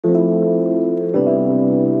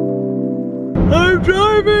I'm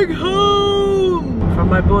driving home from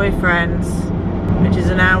my boyfriend's, which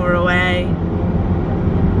is an hour away.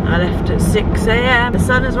 I left at 6 AM. The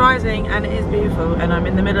sun is rising and it is beautiful, and I'm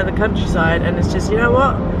in the middle of the countryside, and it's just, you know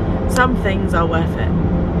what? Some things are worth it.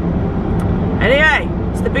 Anyway,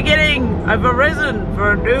 it's the beginning. I've arisen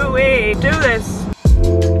for a new week. Do this.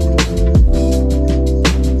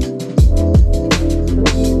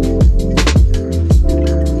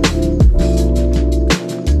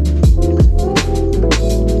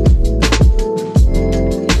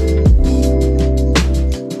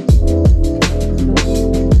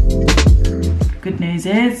 Good news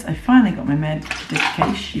is I finally got my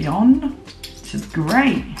medication, which is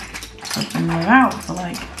great. I've been out for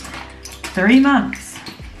like 3 months.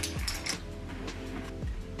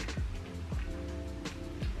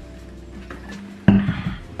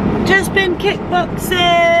 Just been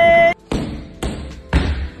kickboxing.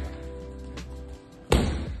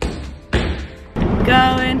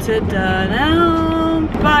 Going to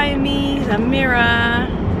Dunelm, buy me a mirror.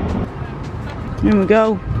 Here we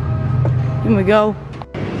go. Here we go.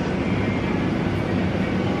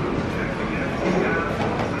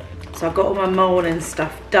 So I've got all my morning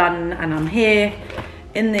stuff done, and I'm here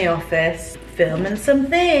in the office filming some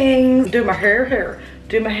things. Do my hair here,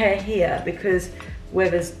 do my hair here, because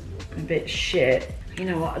weather's a bit shit. You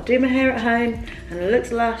know what, I do my hair at home and it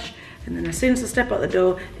looks lush, and then as soon as I step out the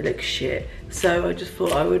door it looks shit. So I just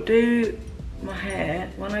thought I would do my hair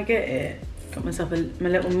when I get it. Got myself my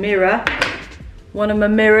little mirror, one of my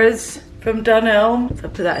mirrors from Dunelm. So I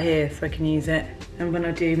put that here so I can use it, and when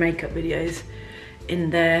I do makeup videos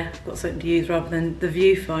in there, I've got something to use rather than the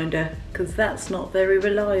viewfinder, because that's not very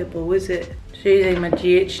reliable, is it? Just using my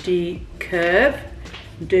GHD curve.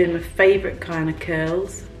 I'm doing my favourite kind of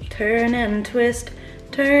curls. Turn and twist,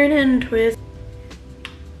 turn and twist.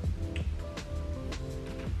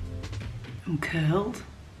 I'm curled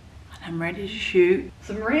and I'm ready to shoot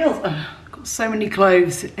some reels. I've got so many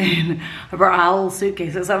clothes in. I brought a whole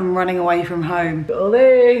suitcase. That's how I'm running away from home. Got all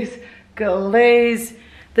these, got all these.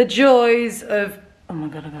 The joys of, oh my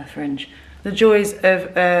God, I got a fringe. The joys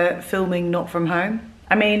of filming not from home.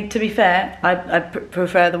 I mean, to be fair, I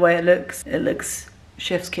prefer the way it looks. It looks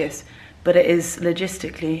chef's kiss, but it is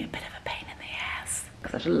logistically a bit of a pain in the ass,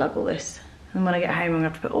 because I have to lug all this. And when I get home, I'm gonna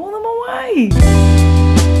have to put all them away.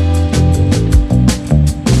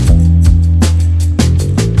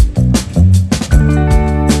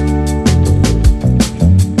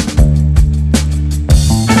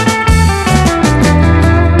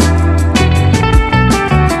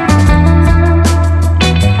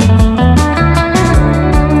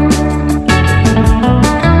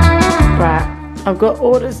 I've got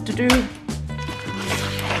orders to do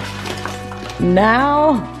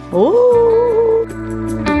now. Ooh.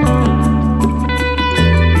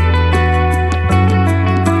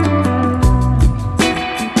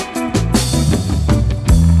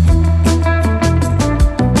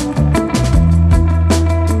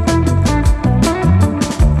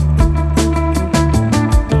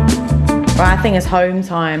 Right, I think it's home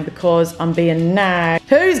time because I'm being nagged.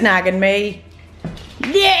 Who's nagging me?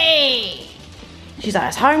 Yay! She's like,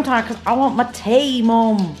 it's home time because I want my tea,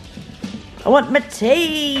 Mum. I want my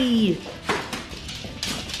tea.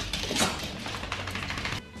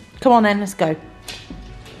 Come on then, let's go.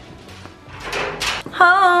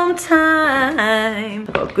 Home time.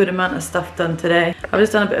 I've got a good amount of stuff done today. I've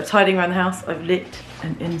just done a bit of tidying around the house. I've lit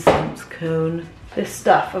an incense cone. This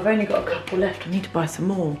stuff, I've only got a couple left. I need to buy some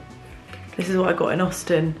more. This is what I got in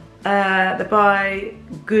Austin. They buy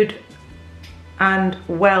Good and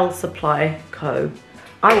Well Supply Co.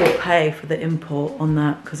 I will pay for the import on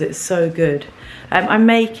that because it's so good. I'm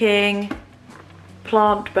making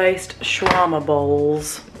plant-based shawarma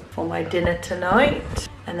bowls for my dinner tonight,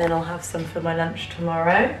 and then I'll have some for my lunch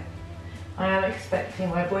tomorrow. I am expecting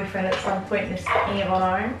my boyfriend at some point this evening.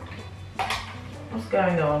 What's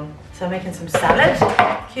going on? So I'm making some salad,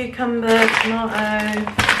 cucumber,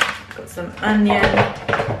 tomato, got some onion.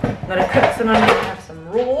 I'm gonna cook some onion and have some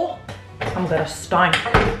raw. I'm gonna stank.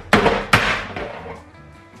 I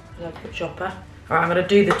love the chopper. All right, I'm gonna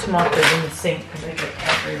do the tomatoes in the sink because they get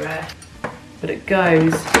everywhere. But it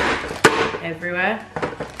goes everywhere. So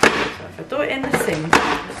if I do it in the sink,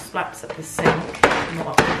 it slaps at the sink, not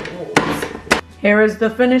up the walls. Here is the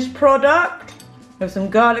finished product with some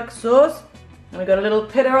garlic sauce. And we got a little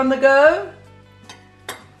pitta on the go.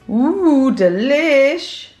 Ooh,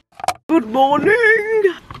 delish. Good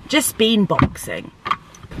morning. Just been boxing.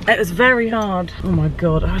 It was very hard. Oh my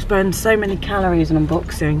God, I was burning so many calories on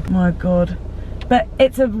unboxing. Oh my God. But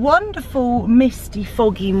it's a wonderful, misty,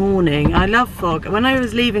 foggy morning. I love fog. When I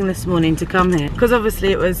was leaving this morning to come here, because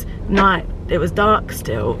obviously it was night, it was dark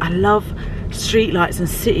still. I love street lights and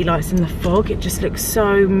city lights in the fog. It just looks so,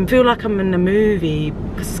 I feel like I'm in a movie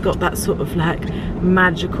because it's got that sort of like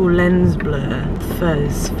magical lens blur.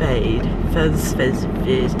 Fuzz fade.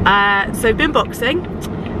 So been boxing,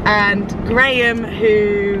 and Graham,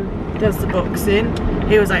 who does the boxing,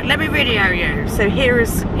 he was like, let me video you. So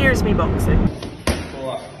here's me boxing.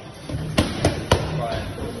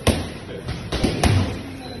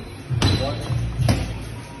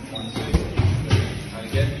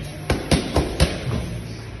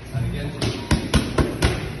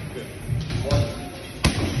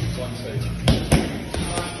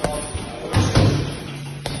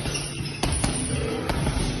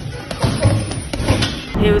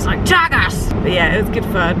 He was like, tag us! But yeah, it was good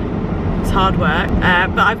fun. It's hard work.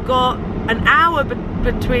 But I've got an hour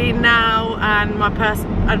between now and my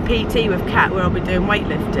and PT with Kat, where I'll be doing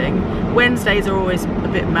weightlifting. Wednesdays are always a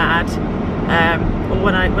bit mad. Or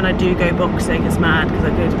when I do go boxing, it's mad because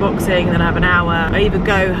I go to boxing and then I have an hour. I either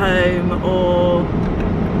go home or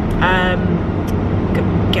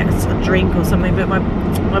get a drink or something. But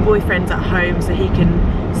my boyfriend's at home, so he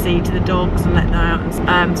can see to the dogs and let them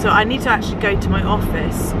out. So I need to actually go to my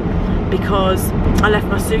office because I left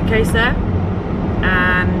my suitcase there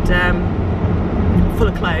and full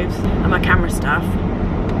of clothes and my camera stuff,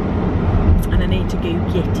 and I need to go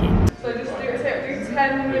get it. So just do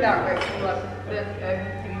 10 without it.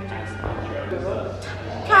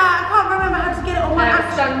 I can't remember how to get it on my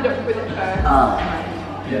app. Stand up with it first. Oh.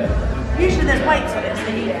 Yeah. Usually there's weights on it, so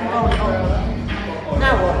you can roll it on.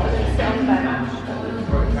 Now what? Sit on the bench.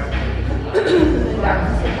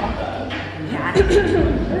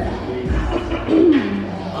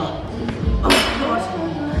 Oh god.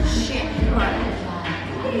 Shit. Right.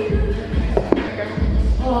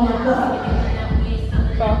 Oh my god.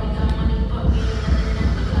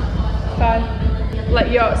 5. Let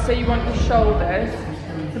your, so you want your shoulders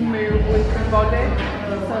to move with your body.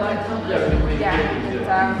 So like, yeah,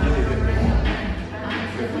 down.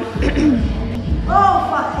 Oh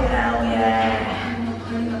fucking hell yeah.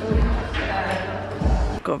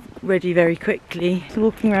 Got ready very quickly.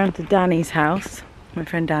 Walking around to Danny's house, my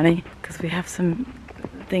friend Danny, because we have some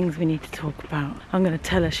things we need to talk about. I'm going to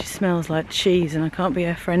tell her she smells like cheese and I can't be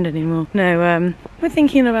her friend anymore. No, we're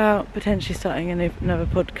thinking about potentially starting another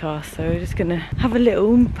podcast, so we're just going to have a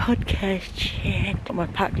little podcast chat. Got my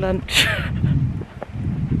packed lunch.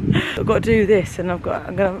 I've got to do this, and that's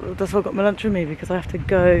why I've got my lunch with me, because I have to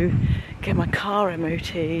go get my car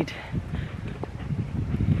MOT'd.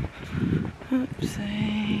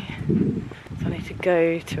 Oopsie. So I need to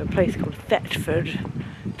go to a place called Thetford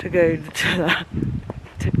to go to that.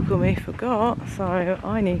 Typical me, forgot, so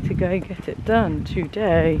I need to go get it done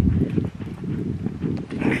today.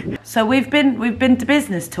 So we've been to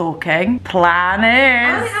business talking. Plan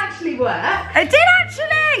is. And it actually worked. It did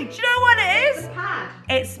actually. Do you know what it is? The pad.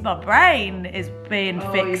 It's my brain is being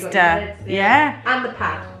fixed. You got your lids, yeah. And the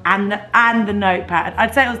pad. And the notepad.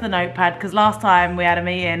 I'd say it was the notepad because last time we had a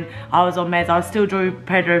meeting, I was on meds. I was still drawing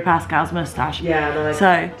Pedro Pascal's moustache. Yeah, no.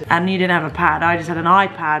 So, and you didn't have a pad. I just had an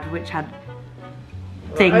iPad which had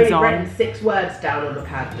things I only on. written 6 words down on the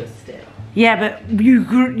pad, but still. Yeah, but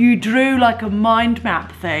you drew like a mind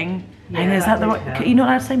map thing. Yeah, and is that the did right? help. You're not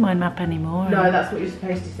allowed to say mind map anymore. No, that's what you're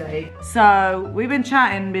supposed to say. So we've been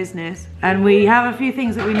chatting business, and we have a few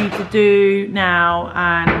things that we need to do now,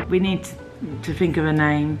 and we need to think of a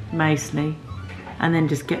name mostly, and then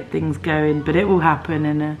just get things going. But it will happen,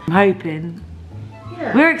 and I'm hoping.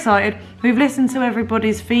 Yeah. We're excited. We've listened to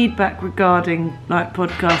everybody's feedback regarding like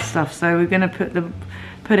podcast stuff, so we're gonna put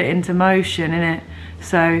it into motion, innit?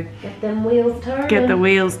 So Get them wheels turning. get the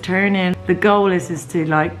wheels turning. The goal is to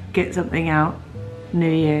like get something out New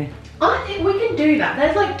Year. I think we can do that.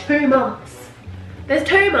 There's like 2 months. There's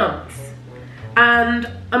 2 months. And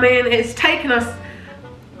I mean, it's taken us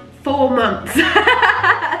 4 months to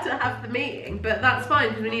have the meeting, but that's fine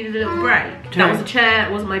because we needed a little break. True. That was a chair,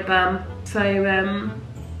 it wasn't my bum. So,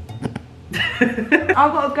 I've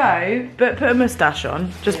got to go, but put a moustache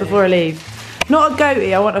on just before I leave. Not a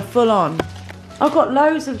goatee, I want a full on. I've got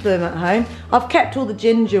loads of them at home. I've kept all the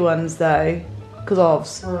ginger ones though, because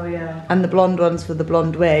ofs. Oh yeah. And the blonde ones for the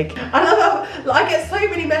blonde wig. I love how, I get so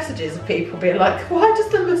many messages of people being like, why does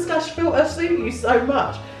the moustache filter suit you so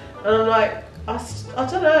much? And I'm like, I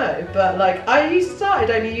don't know, but like I started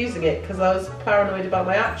only using it because I was paranoid about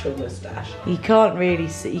my actual moustache. You can't really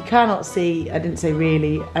see, you cannot see, I didn't say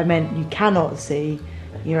really, I meant you cannot see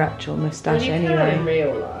your actual moustache Well, you can anyway. in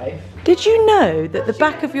real life. Did you know that the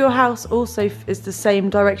back of your house also is the same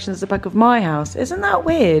direction as the back of my house? Isn't that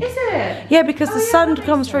weird? Is it? Yeah, because the sun that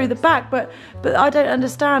comes makes through the sense. back, but I don't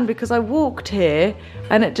understand because I walked here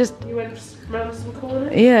and it just, You went round some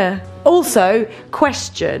corners? yeah. Also,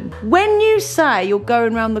 question. When you say you're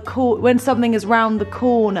going round the corner, when something is round the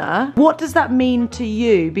corner, what does that mean to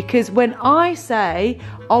you? Because when I say,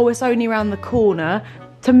 oh, it's only round the corner,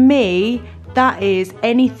 to me, that is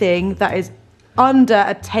anything that is under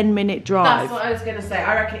a 10-minute drive. That's what I was going to say.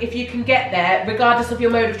 I reckon if you can get there, regardless of your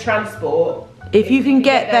mode of transport, If you can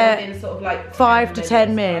get there within sort of like 5 to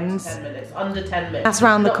 10 mins, 5 to 10 minutes, under 10 minutes. That's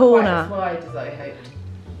round the Not corner. Quite as wide as I hoped.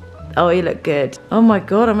 oh, you look good. Oh my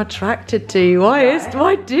God, I'm attracted to you.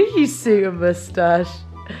 Why do you suit a moustache?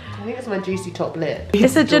 I think it's my juicy top lip.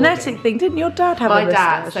 It's a genetic thing. Didn't your dad have a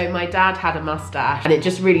moustache? My dad had a mustache and it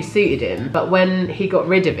just really suited him. But when he got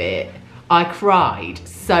rid of it, I cried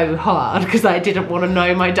so hard because I didn't want to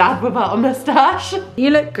know my dad without a moustache.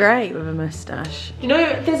 You look great with a moustache. You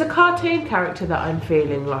know, there's a cartoon character that I'm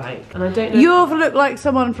feeling like, and I don't know. You look like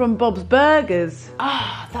someone from Bob's Burgers.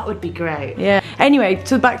 Ah, that would be great. Yeah. Anyway,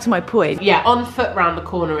 back to my point. Yeah, on foot round the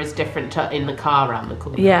corner is different to in the car round the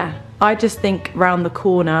corner. Yeah. I just think round the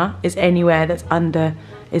corner is anywhere that's under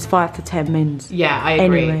is 5 to 10 mins. Yeah, I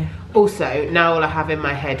agree. Anyway. Also, now all I have in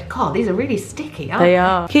my head, God, these are really sticky, aren't They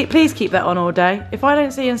are. Please keep that on all day. If I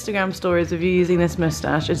don't see Instagram stories of you using this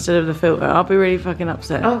moustache instead of the filter, I'll be really fucking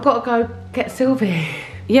upset. I've got to go get Sylvie.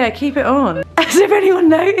 Yeah, keep it on. As if anyone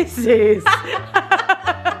notices.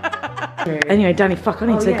 Anyway, Danny, fuck, I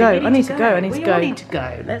need to go. I need to go. I need to go. We all need to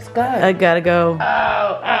go. Let's go. I gotta go.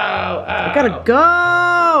 I gotta go.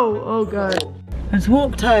 Oh, God. I just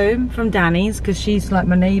walked home from Danny's because she's like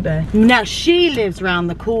my neighbour. Now she lives round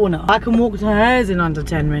the corner. I can walk to hers in under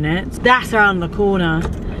 10 minutes. That's around the corner.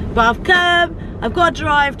 But I've got to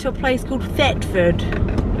drive to a place called Thetford,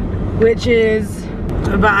 which is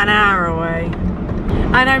about an hour away.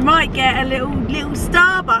 And I might get a little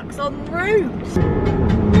Starbucks on the route.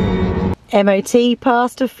 MOT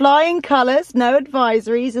passed with flying colours, no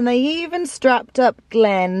advisories, and they even strapped up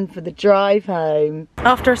Glenn for the drive home.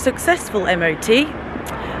 After a successful MOT,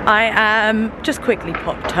 I just quickly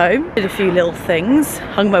popped home, did a few little things,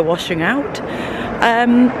 hung my washing out.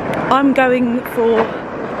 I'm going for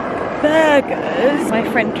burgers. My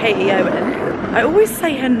friend Katie Owen, I always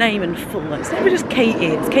say her name in full, it's never just Katie,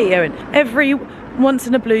 it's Katie Owen. Every once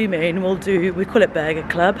in a blue moon we call it Burger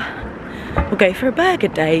Club. We'll go for a burger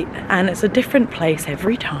date and it's a different place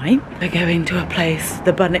every time. We're going to a place,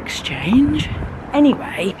 the Bun Exchange.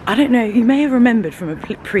 Anyway, I don't know, you may have remembered from a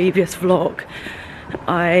previous vlog,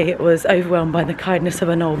 I was overwhelmed by the kindness of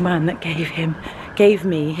an old man that gave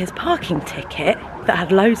me his parking ticket that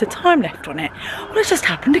had loads of time left on it. Well, it's just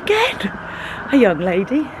happened again. A young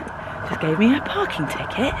lady just gave me a parking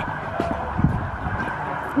ticket,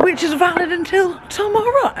 which is valid until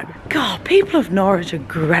tomorrow. God, people of Norwich are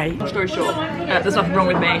great. Long story short, there's nothing wrong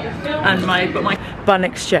with me. And my Bun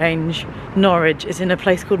Exchange, Norwich, is in a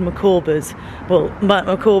place called McCorber's. Well,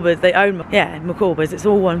 McCorber's, they own, yeah, McCorber's, it's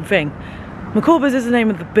all one thing. McCorber's is the name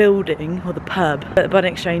of the building, or the pub, but the Bun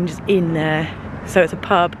Exchange is in there. So it's a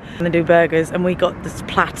pub, and they do burgers, and we got this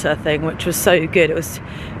platter thing, which was so good. It was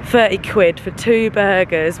 30 quid for 2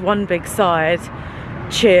 burgers, 1 big side,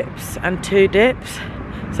 chips, and 2 dips.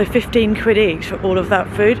 So 15 quid each for all of that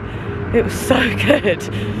food. It was so good.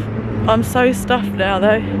 I'm so stuffed now though,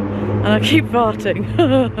 and I keep farting.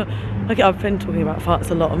 Okay, I've been talking about farts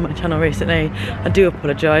a lot on my channel recently. I do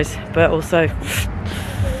apologise, but also,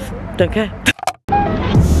 don't care.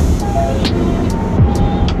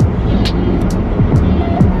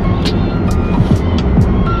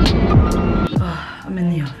 Oh, I'm in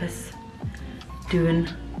the office, doing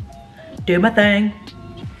my thing.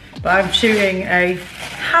 But I'm shooting a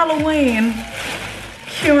Halloween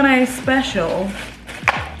Q&A special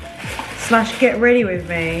 / get ready with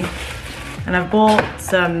me, and I've bought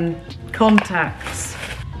some contacts.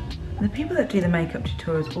 And the people that do the makeup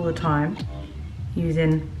tutorials all the time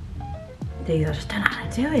using these, I just don't know how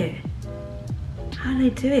to do it. How do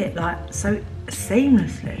they do it like so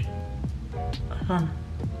seamlessly? Hold on.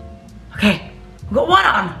 Okay, we've got one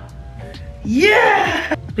on.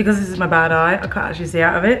 Yeah! Because this is my bad eye, I can't actually see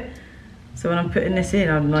out of it. So when I'm putting this in,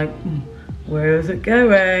 I'm like, where is it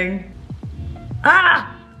going?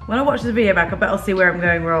 Ah! When I watch the video back, I bet I'll see where I'm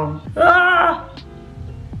going wrong. Ah!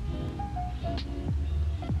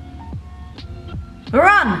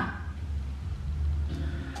 Run!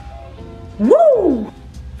 Woo!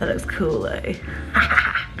 That looks cool though.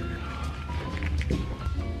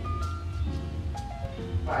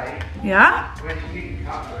 Right. Yeah. Yeah?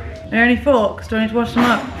 Are there any forks? Do I need to wash them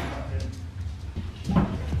up?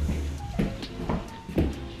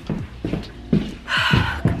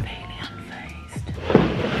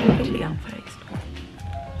 Completely unfazed.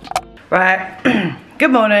 Right,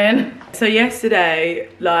 good morning. So yesterday,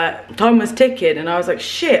 like, time was ticking and I was like,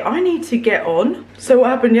 shit, I need to get on. So what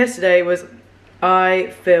happened yesterday was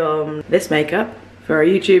I filmed this makeup for a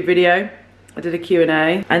YouTube video. I did a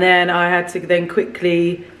Q&A and then I had to then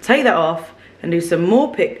quickly take that off and do some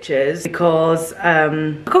more pictures because I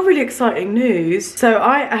got really exciting news. So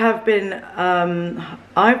I've been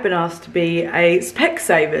asked to be a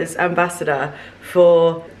Specsavers ambassador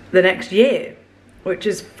for the next year, which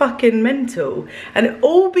is fucking mental. And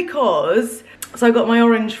all because, so I got my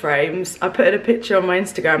orange frames, I put in a picture on my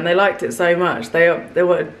Instagram, they liked it so much, they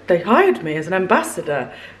hired me as an ambassador,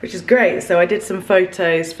 which is great. So I did some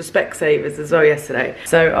photos for Specsavers as well yesterday.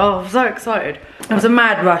 So, oh, I was so excited. It was a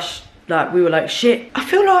mad rush. Like, we were like, shit, I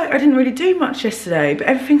feel like I didn't really do much yesterday, but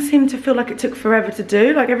everything seemed to feel like it took forever to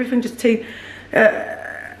do. Like everything just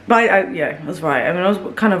yeah, I was right. I mean, I was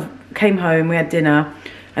kind of came home, we had dinner,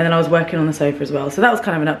 and then I was working on the sofa as well. So that was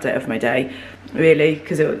kind of an update of my day, really,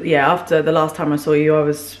 because yeah, after the last time I saw you,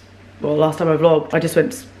 last time I vlogged, I just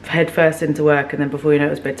went head first into work, and then before you know it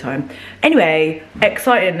was bedtime. Anyway,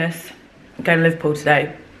 excitedness, I'm going to Liverpool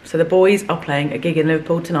today. So the boys are playing a gig in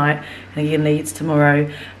Liverpool tonight and a gig in Leeds tomorrow,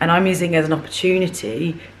 and I'm using it as an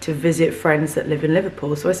opportunity to visit friends that live in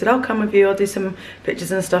Liverpool. So I said, I'll come with you, I'll do some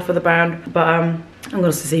pictures and stuff for the band, but I'm going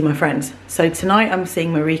to see my friends. So tonight I'm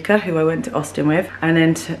seeing Marika, who I went to Austin with, and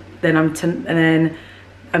then I'm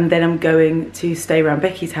going to stay around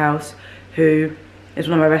Becky's house, who is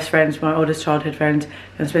one of my best friends, my oldest childhood friend.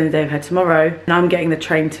 I'm spending the day with her tomorrow. And I'm getting the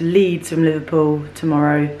train to Leeds from Liverpool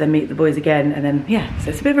tomorrow, then meet the boys again, and then, yeah,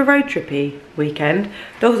 so it's a bit of a road trippy weekend.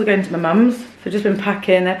 Dogs are going to my mum's, so just been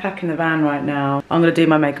packing, they're packing the van right now. I'm gonna do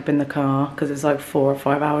my makeup in the car, because it's like 4 or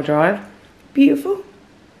 5 hour drive. Beautiful.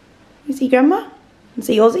 You see Grandma? You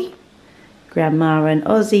see Ozzy? Grandma and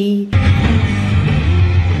Ozzy.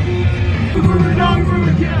 Over and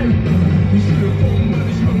over again.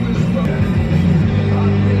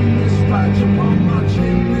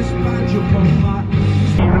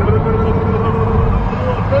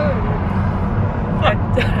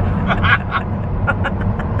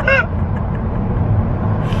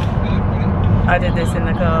 I did this in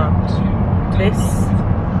the car. This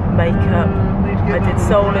makeup I did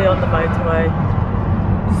solely on the motorway.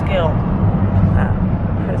 Skill.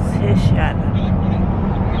 Precision.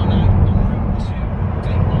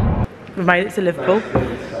 We made it to Liverpool.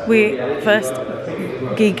 First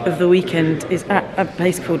gig of the weekend is at a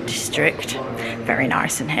place called District. Very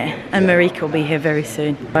nice in here, and Marika will be here very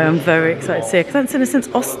soon. I am very excited to see her because I haven't seen her since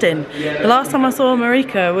Austin. The last time I saw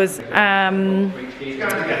Marika was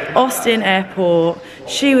Austin airport.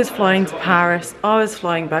 She was flying to Paris, I was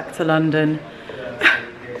flying back to London.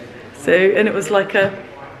 So, and it was like it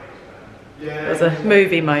was a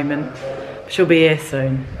movie moment. She'll be here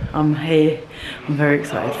soon. I'm here, I'm very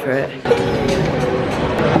excited for it. Look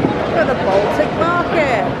at the Baltic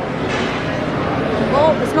market.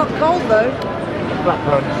 Oh, it's not cold though.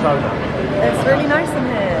 Blackburn soda. It's really nice in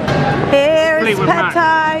here. Here is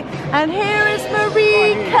Pate, and here is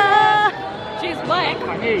Marika. She's back.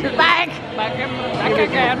 She's back. Back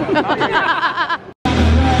again.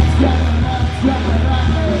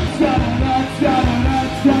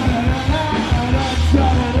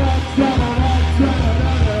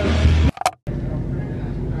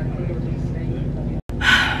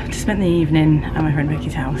 Just spent the evening at my friend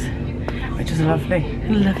Becky's house, which was a lovely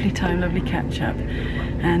time, lovely catch up.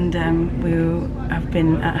 And we have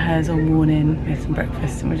been at hers all morning. We had some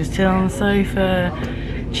breakfast and we're just chilling on the sofa,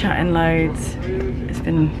 chatting loads. It's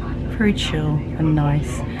been very chill and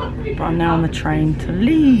nice. But I'm now on the train to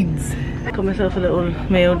Leeds. Got myself a little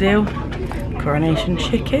meal deal, coronation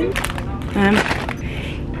chicken.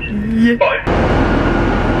 Yeah.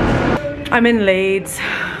 I'm in Leeds.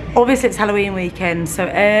 Obviously it's Halloween weekend, so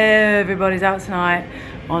everybody's out tonight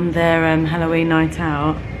on their Halloween night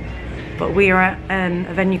out. But we are at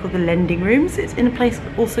a venue called the Lending Rooms. It's in a place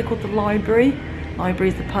also called the Library.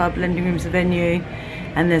 Library's the pub, Lending Rooms the venue.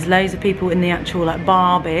 And there's loads of people in the actual like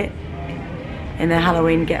bar bit in their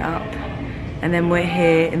Halloween get up. And then we're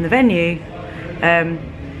here in the venue. Yeah,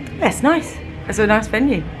 it's nice. It's a nice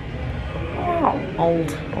venue. Oh,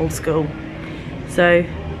 old school. So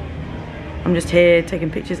I'm just here taking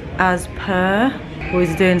pictures as per. Boys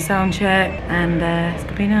are doing sound check, and it's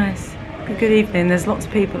gonna be nice. A good evening. There's lots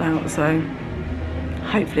of people out, so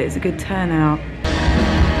hopefully it's a good turnout.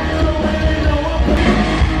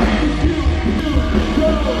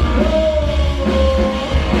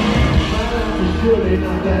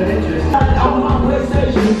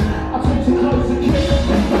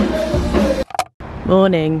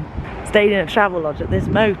 Morning. Stayed in a travel lodge at this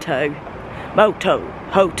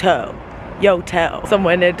hotel,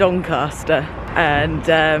 somewhere near Doncaster, and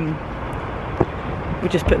we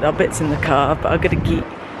just put our bits in the car. But I'm gonna get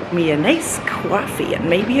me a nice coffee and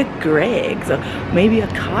maybe a Greg's or maybe a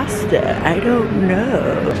Costa. I don't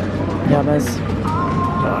know. Yamas.